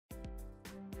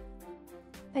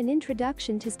An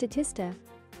introduction to Statista.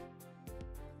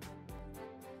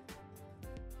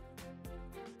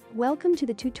 Welcome to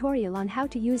the tutorial on how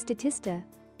to use Statista.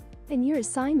 In your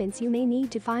assignments you may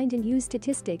need to find and use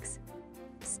statistics.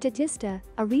 Statista,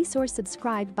 a resource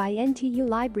subscribed by NTU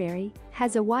Library,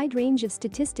 has a wide range of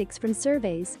statistics from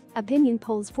surveys, opinion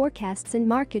polls, forecasts and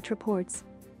market reports,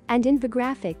 and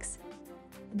infographics.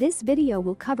 This video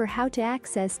will cover how to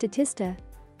access Statista,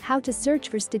 how to search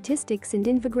for statistics and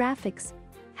infographics,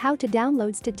 how to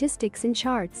download statistics and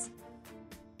charts.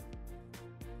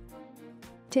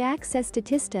 To access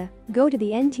Statista, go to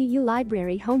the NTU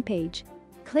Library homepage.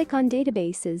 Click on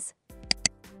Databases.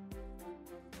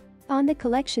 On the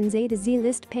Collections A to Z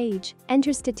list page,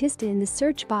 enter Statista in the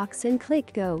search box and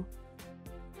click Go.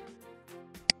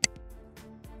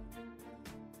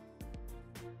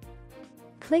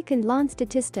 Click and launch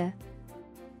Statista.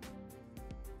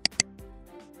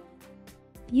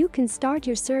 You can start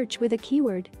your search with a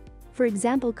keyword, for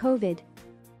example COVID.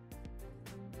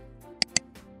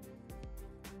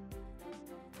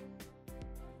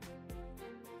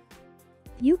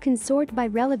 You can sort by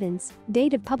relevance,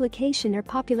 date of publication or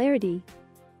popularity.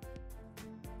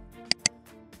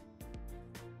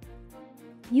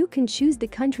 You can choose the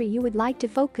country you would like to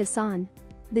focus on.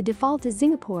 The default is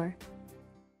Singapore.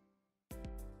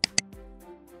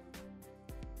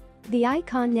 The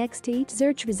icon next to each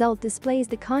search result displays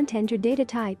the content or data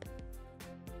type.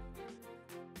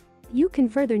 You can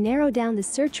further narrow down the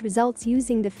search results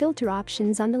using the filter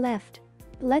options on the left.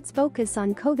 Let's focus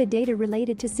on COVID data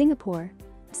related to Singapore.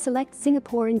 Select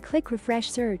Singapore and click Refresh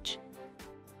Search.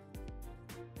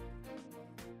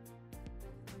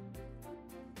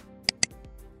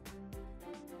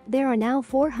 There are now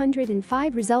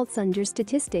 405 results under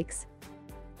Statistics.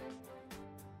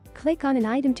 Click on an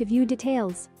item to view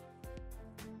details.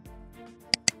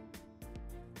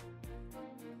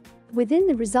 Within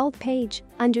the result page,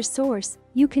 under Source,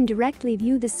 you can directly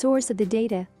view the source of the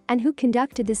data and who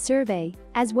conducted the survey,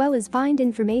 as well as find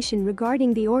information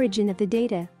regarding the origin of the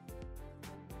data.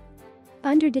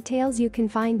 Under Details you can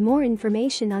find more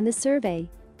information on the survey.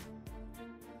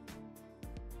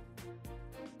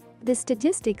 The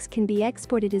statistics can be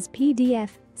exported as PDF,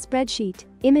 spreadsheet,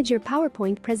 image or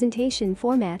PowerPoint presentation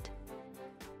format.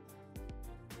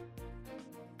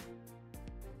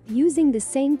 Using the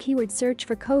same keyword search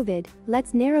for COVID,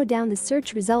 let's narrow down the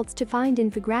search results to find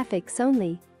infographics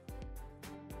only.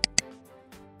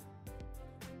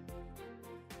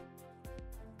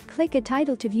 Click a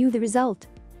title to view the result.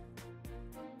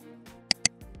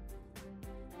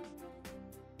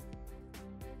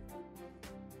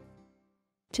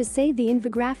 To save the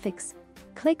infographics,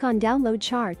 click on Download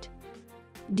Chart.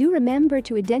 Do remember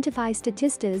to identify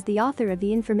Statista as the author of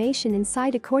the information and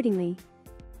cite accordingly.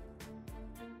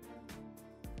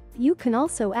 You can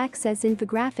also access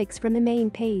infographics from the main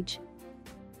page.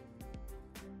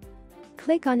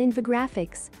 Click on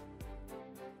Infographics.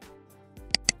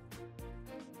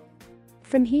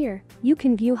 From here, you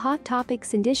can view hot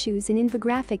topics and issues in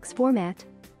infographics format.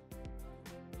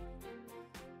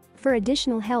 For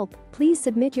additional help, please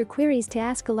submit your queries to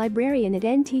Ask a Librarian at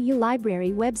NTU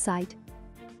Library website.